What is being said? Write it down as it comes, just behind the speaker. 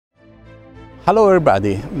Hello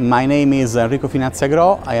everybody, my name is Enrico Finazzi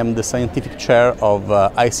Agro. I am the scientific chair of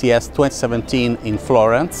ICS 2017 in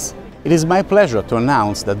Florence. It is my pleasure to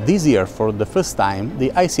announce that this year, for the first time,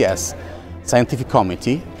 the ICS Scientific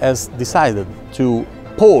Committee has decided to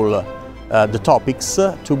poll the topics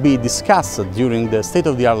to be discussed during the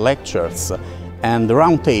state-of-the-art lectures and the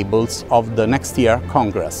roundtables of the next year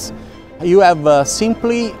Congress. You have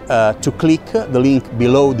simply to click the link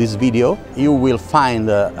below this video. You will find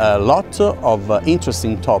a lot of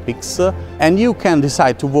interesting topics and you can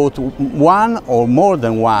decide to vote one or more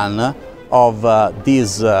than one of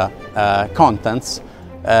these contents.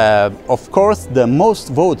 Of course, the most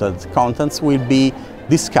voted contents will be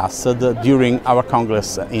discussed during our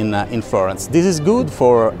Congress in Florence. This is good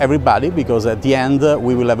for everybody because at the end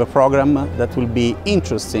we will have a program that will be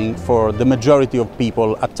interesting for the majority of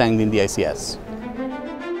people attending the ICS.